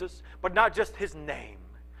 Jesus, but not just His name.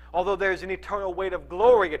 Although there's an eternal weight of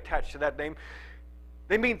glory attached to that name,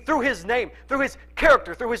 they mean through His name, through His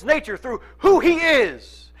character, through His nature, through who He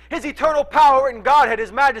is, His eternal power and Godhead,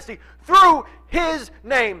 His majesty, through His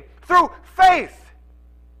name, through faith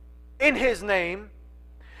in His name,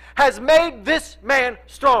 has made this man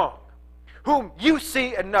strong, whom you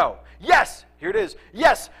see and know. Yes, here it is.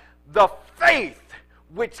 Yes, the faith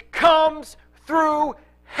which comes through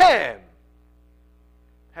Him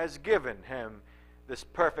has given him this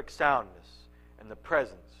perfect soundness in the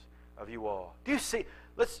presence of you all. Do you see?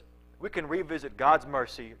 We can revisit God's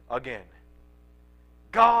mercy again.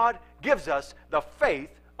 God gives us the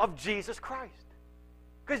faith of Jesus Christ.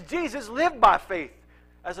 Because Jesus lived by faith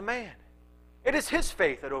as a man. It is His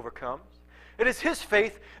faith that overcomes. It is His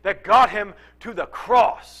faith that got Him to the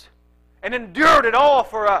cross and endured it all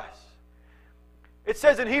for us. It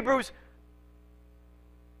says in Hebrews,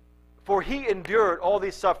 for He endured all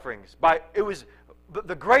these sufferings. It was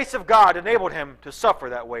the grace of God enabled Him to suffer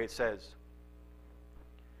that way, it says.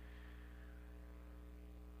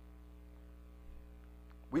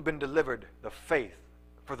 We've been delivered the faith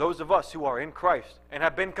for those of us who are in Christ and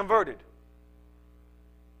have been converted,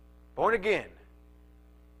 born again,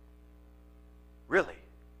 really,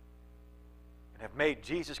 and have made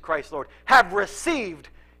Jesus Christ Lord, have received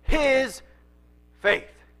His faith,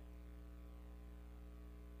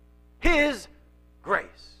 His grace.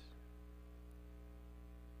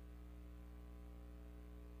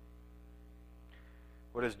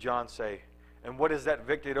 What does John say? And what is that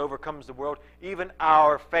victory that overcomes the world? Even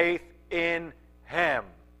our faith in Him.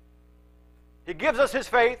 He gives us His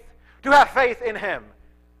faith to have faith in Him.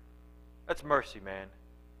 That's mercy, man.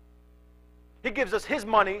 He gives us His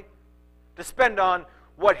money to spend on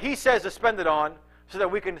what He says to spend it on so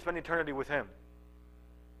that we can spend eternity with Him.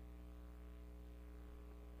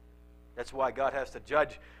 That's why God has to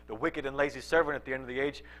judge the wicked and lazy servant at the end of the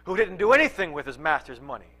age who didn't do anything with his master's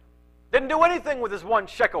money. Didn't do anything with his one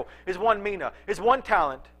shekel, his one mina, his one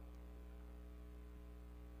talent.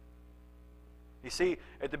 You see,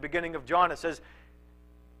 at the beginning of John it says,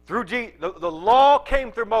 the law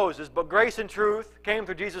came through Moses, but grace and truth came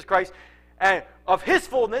through Jesus Christ. And of His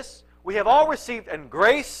fullness we have all received, and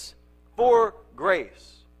grace for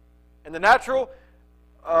grace. In the natural,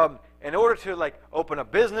 in order to open a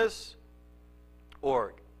business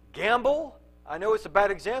or gamble, I know it's a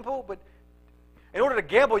bad example, but in order to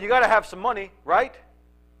gamble, you got to have some money, right?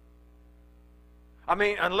 I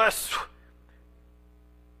mean,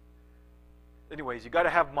 anyways, you got to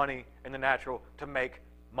have money in the natural to make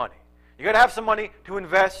money. You got to have some money to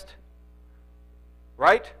invest,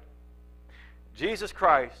 right? Jesus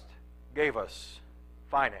Christ gave us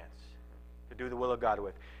finance to do the will of God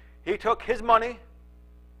with. He took His money,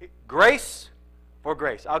 grace for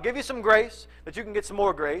grace. I'll give you some grace, that you can get some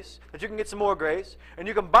more grace, that you can get some more grace, and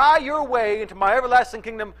you can buy your way into my everlasting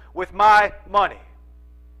kingdom with my money,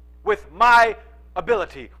 with my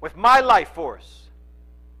ability, with my life force.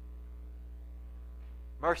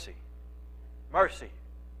 Mercy. Mercy.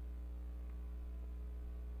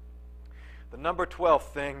 The number 12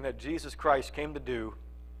 thing that Jesus Christ came to do,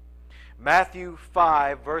 Matthew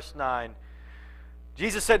 5, verse 9,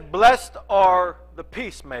 Jesus said, blessed are the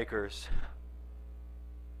peacemakers,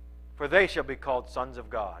 for they shall be called sons of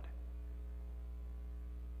God.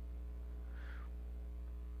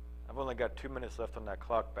 I've only got 2 minutes left on that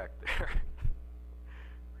clock back there.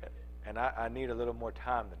 And I need a little more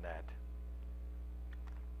time than that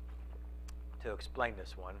to explain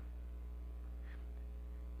this one.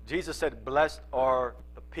 Jesus said, blessed are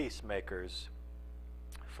the peacemakers,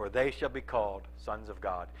 for they shall be called sons of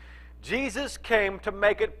God. Jesus came to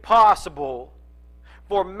make it possible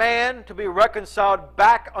for man to be reconciled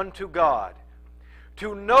back unto God,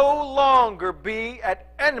 to no longer be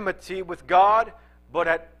at enmity with God, but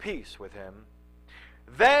at peace with Him.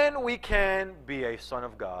 Then we can be a son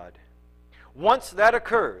of God. Once that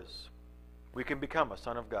occurs, we can become a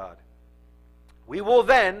son of God. We will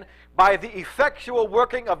then, by the effectual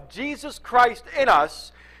working of Jesus Christ in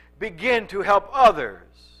us, begin to help others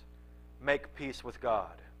make peace with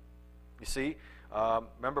God. You see,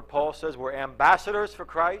 remember Paul says we're ambassadors for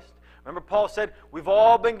Christ. Remember Paul said we've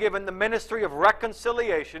all been given the ministry of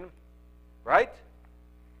reconciliation, right?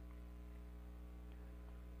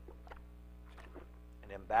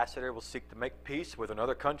 An ambassador will seek to make peace with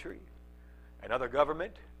another country, another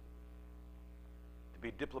government, to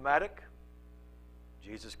be diplomatic.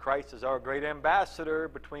 Jesus Christ is our great ambassador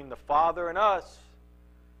between the Father and us.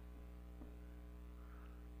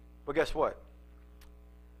 But guess what?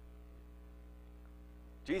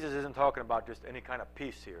 Jesus isn't talking about just any kind of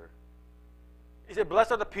peace here. He said,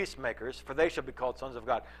 blessed are the peacemakers, for they shall be called sons of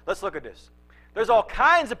God. Let's look at this. There's all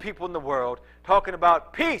kinds of people in the world talking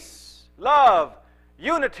about peace, love,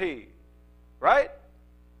 unity, right?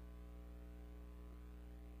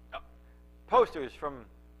 Posters from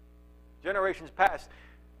generations past.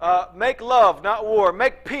 Make love, not war.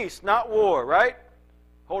 Make peace, not war, right?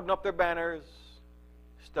 Holding up their banners,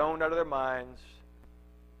 stoned out of their minds.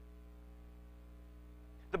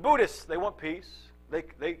 The Buddhists, they want peace.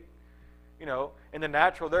 They, you know, in the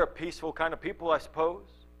natural, they're a peaceful kind of people, I suppose.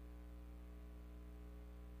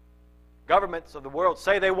 Governments of the world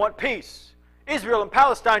say they want peace. Israel and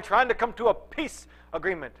Palestine trying to come to a peace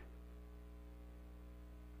agreement.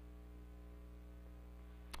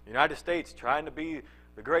 The United States trying to be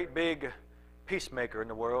the great big peacemaker in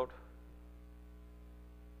the world.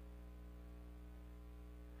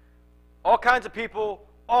 All kinds of people,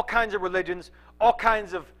 all kinds of religions, all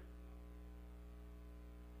kinds of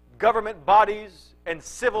government bodies and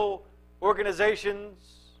civil organizations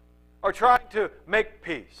are trying to make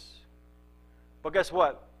peace. But guess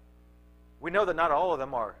what? We know that not all of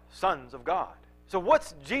them are sons of God. So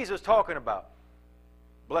what's Jesus talking about?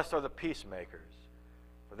 Blessed are the peacemakers,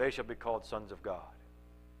 for they shall be called sons of God.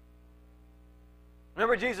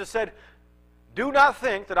 Remember, Jesus said, do not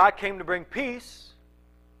think that I came to bring peace,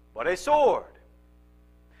 but a sword.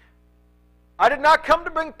 I did not come to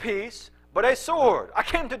bring peace, but a sword. I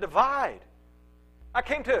came to divide. I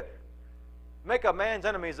came to make a man's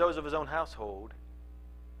enemies those of his own household.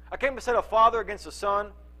 I came to set a father against a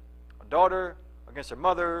son, a daughter against her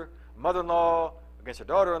mother, a mother-in-law against her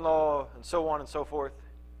daughter-in-law, and so on and so forth.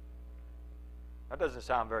 That doesn't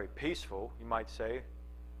sound very peaceful, you might say.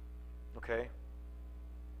 Okay?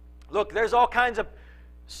 Look, there's all kinds of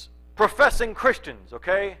professing Christians,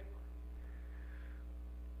 okay?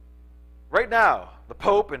 Right now, the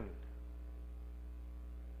Pope and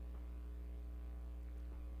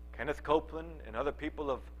Kenneth Copeland and other people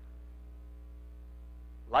of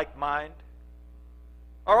like mind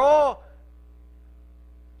are all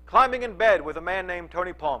climbing in bed with a man named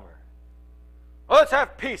Tony Palmer. Well, let's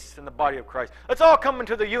have peace in the body of Christ. Let's all come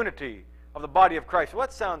into the unity of the body of Christ. Well,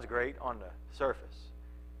 that sounds great on the surface.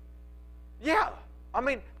 Yeah, I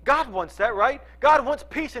mean, God wants that, right? God wants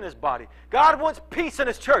peace in His body. God wants peace in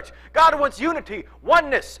His church. God wants unity,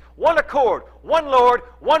 oneness, one accord, one Lord,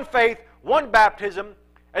 one faith, one baptism.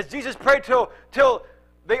 As Jesus prayed till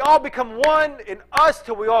they all become one in us,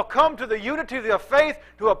 till we all come to the unity of the faith,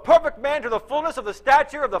 to a perfect man, to the fullness of the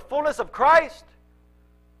stature of the fullness of Christ.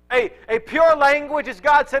 A pure language, as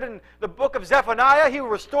God said in the book of Zephaniah, He will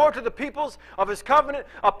restore to the peoples of His covenant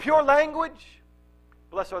a pure language.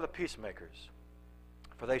 Blessed are the peacemakers,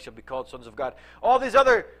 for they shall be called sons of God. All these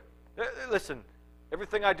other, listen,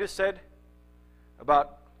 everything I just said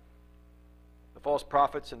about the false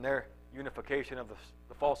prophets and their unification of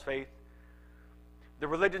the false faith, the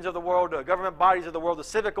religions of the world, the government bodies of the world, the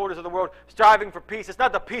civic orders of the world, striving for peace. It's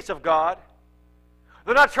not the peace of God.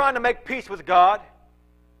 They're not trying to make peace with God.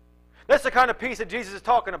 That's the kind of peace that Jesus is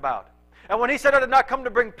talking about. And when He said, I did not come to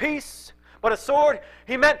bring peace, but a sword,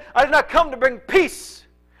 He meant, I did not come to bring peace.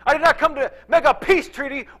 I did not come to make a peace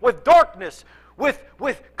treaty with darkness, with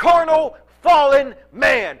carnal, fallen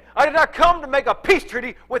man. I did not come to make a peace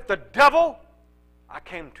treaty with the devil. I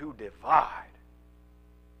came to divide.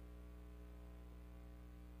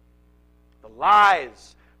 The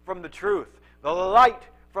lies from the truth, the light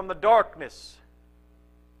from the darkness,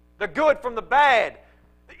 the good from the bad,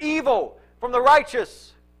 the evil from the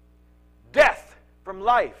righteous, death from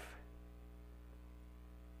life.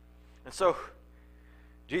 And so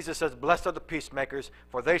Jesus says, blessed are the peacemakers,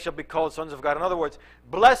 for they shall be called sons of God. In other words,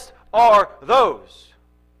 blessed are those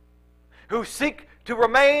who seek to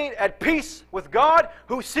remain at peace with God,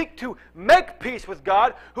 who seek to make peace with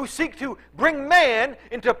God, who seek to bring man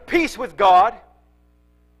into peace with God,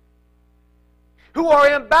 who are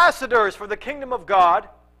ambassadors for the kingdom of God.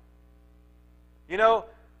 You know,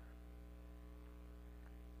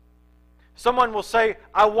 someone will say,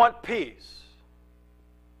 I want peace.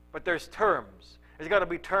 But there's terms. There's got to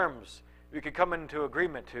be terms we could come into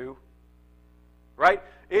agreement to. Right?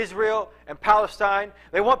 Israel and Palestine,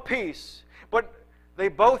 they want peace, but they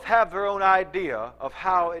both have their own idea of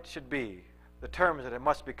how it should be, the terms that it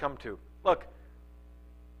must be come to. Look,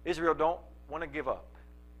 Israel don't want to give up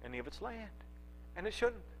any of its land, and it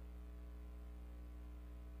shouldn't.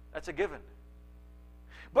 That's a given.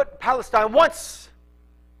 But Palestine wants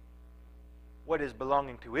what is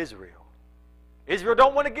belonging to Israel. Israel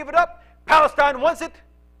don't want to give it up. Palestine wants it.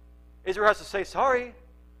 Israel has to say, sorry,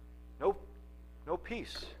 no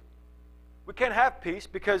peace. We can't have peace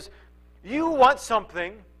because you want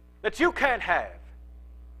something that you can't have.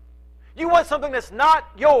 You want something that's not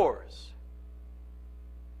yours.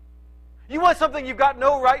 You want something you've got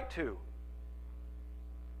no right to.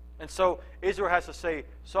 And so Israel has to say,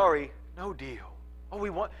 sorry, no deal. Oh, we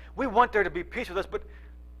want there to be peace with us, but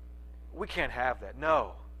we can't have that.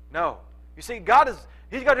 No. You see, He's got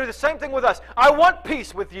to do the same thing with us. I want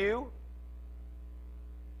peace with you.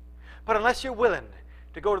 But unless you're willing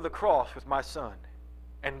to go to the cross with my Son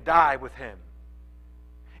and die with Him,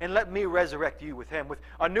 and let me resurrect you with Him, with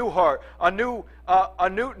a new heart,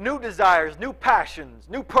 new desires, new passions,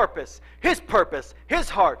 new purpose, His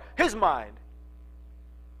heart, His mind,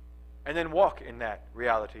 and then walk in that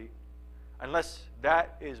reality. Unless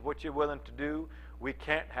that is what you're willing to do, we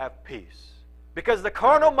can't have peace. Because the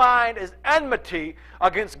carnal mind is enmity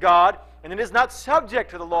against God, and it is not subject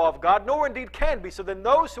to the law of God, nor indeed can be. So then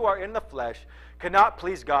those who are in the flesh cannot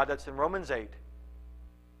please God. That's in Romans 8.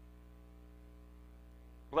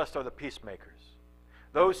 Blessed are the peacemakers.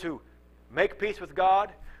 Those who make peace with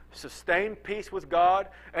God, sustain peace with God,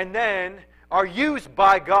 and then are used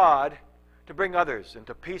by God to bring others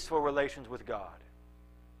into peaceful relations with God.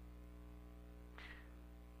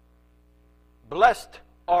 Blessed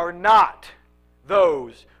are not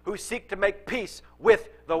those who seek to make peace with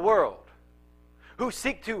the world, who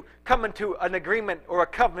seek to come into an agreement or a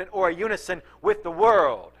covenant or a unison with the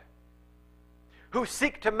world, who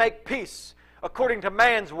seek to make peace according to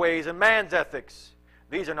man's ways and man's ethics.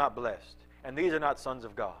 These are not blessed, and these are not sons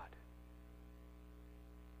of God.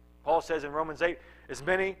 Paul says in Romans 8, as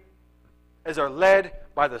many as are led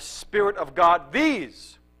by the Spirit of God,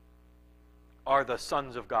 these are the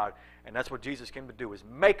sons of God. And that's what Jesus came to do, is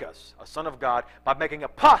make us a son of God by making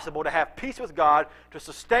it possible to have peace with God, to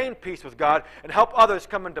sustain peace with God, and help others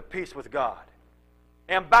come into peace with God.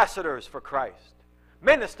 Ambassadors for Christ.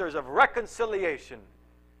 Ministers of reconciliation.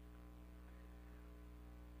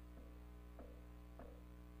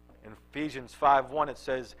 In Ephesians 5:1 it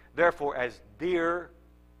says, therefore as dear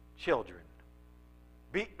children,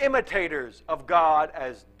 be imitators of God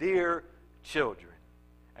as dear children,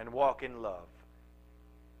 and walk in love.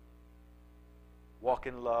 Walk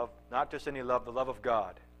in love, not just any love, the love of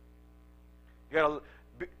God.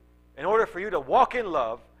 In order for you to walk in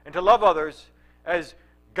love and to love others as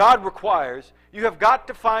God requires, you have got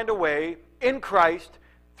to find a way in Christ,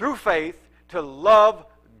 through faith, to love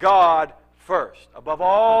God first, above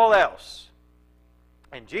all else.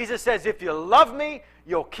 And Jesus says, if you love me,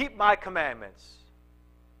 you'll keep my commandments.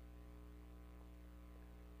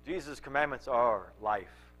 Jesus' commandments are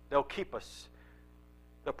life. They'll keep us.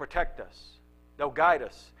 They'll protect us. They'll guide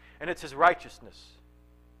us. And it's His righteousness.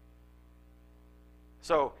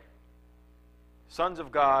 So, sons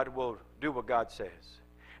of God will do what God says.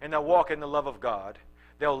 And they'll walk in the love of God.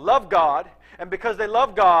 They'll love God. And because they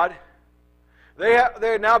love God,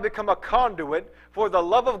 they now become a conduit for the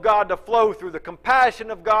love of God to flow through, the compassion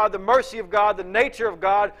of God, the mercy of God, the nature of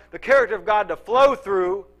God, the character of God to flow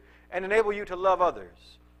through and enable you to love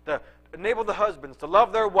others. To enable the husbands to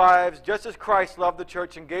love their wives just as Christ loved the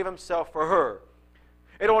church and gave Himself for her.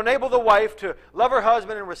 It will enable the wife to love her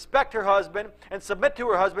husband and respect her husband and submit to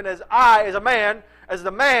her husband as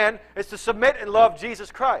the man is to submit and love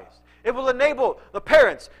Jesus Christ. It will enable the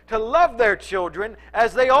parents to love their children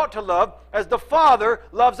as they ought to love, as the Father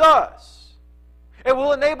loves us. It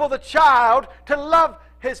will enable the child to love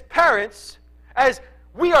his parents as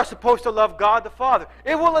we are supposed to love God the Father.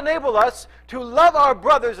 It will enable us to love our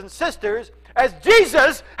brothers and sisters as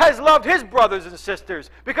Jesus has loved His brothers and sisters.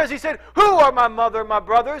 Because He said, who are my mother, my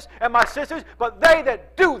brothers, and my sisters, but they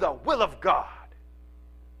that do the will of God.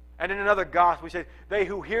 And in another gospel, He said, they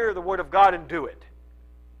who hear the word of God and do it.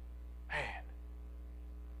 Man.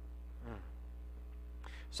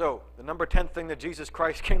 So, the number 10 thing that Jesus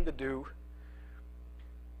Christ came to do,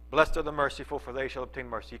 blessed are the merciful, for they shall obtain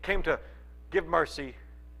mercy. He came to give mercy,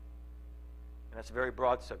 and that's a very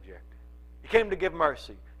broad subject. He came to give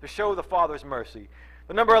mercy, to show the Father's mercy.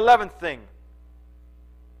 The number 11th thing,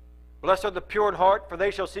 blessed are the pure in heart, for they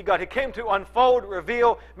shall see God. He came to unfold,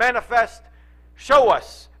 reveal, manifest, show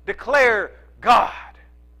us, declare God,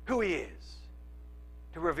 who He is,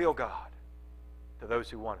 to reveal God to those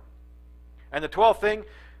who want Him. And the 12th thing,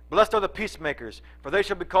 blessed are the peacemakers, for they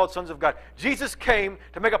shall be called sons of God. Jesus came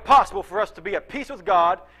to make it possible for us to be at peace with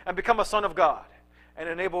God and become a son of God and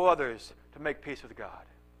enable others to make peace with God.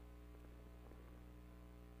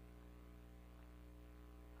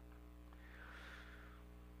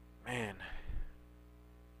 Man,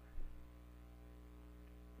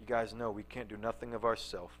 you guys know we can't do nothing of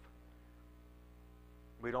ourselves.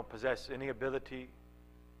 We don't possess any ability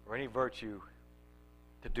or any virtue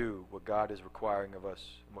to do what God is requiring of us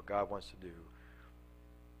and what God wants to do.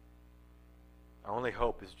 Our only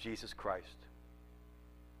hope is Jesus Christ.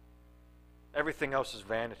 Everything else is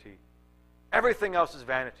vanity. Everything else is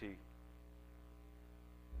vanity.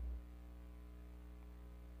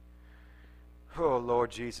 Oh,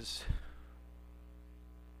 Lord Jesus.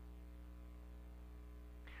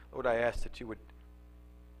 Lord, I ask that you would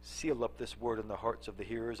seal up this word in the hearts of the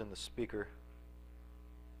hearers and the speaker.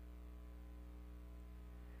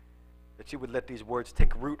 That you would let these words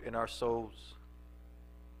take root in our souls.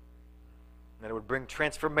 And that it would bring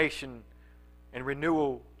transformation and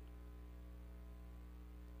renewal.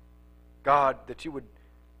 God, that you would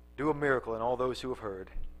do a miracle in all those who have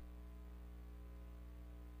heard.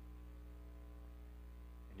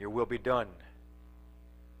 And your will be done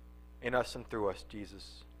in us and through us,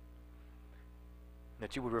 Jesus. And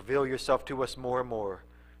that you would reveal yourself to us more and more,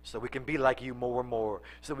 so we can be like you more and more,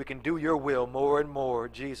 so we can do your will more and more,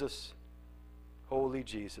 Jesus. Holy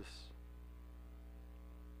Jesus.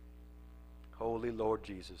 Holy Lord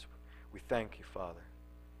Jesus. We thank you, Father.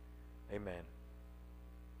 Amen.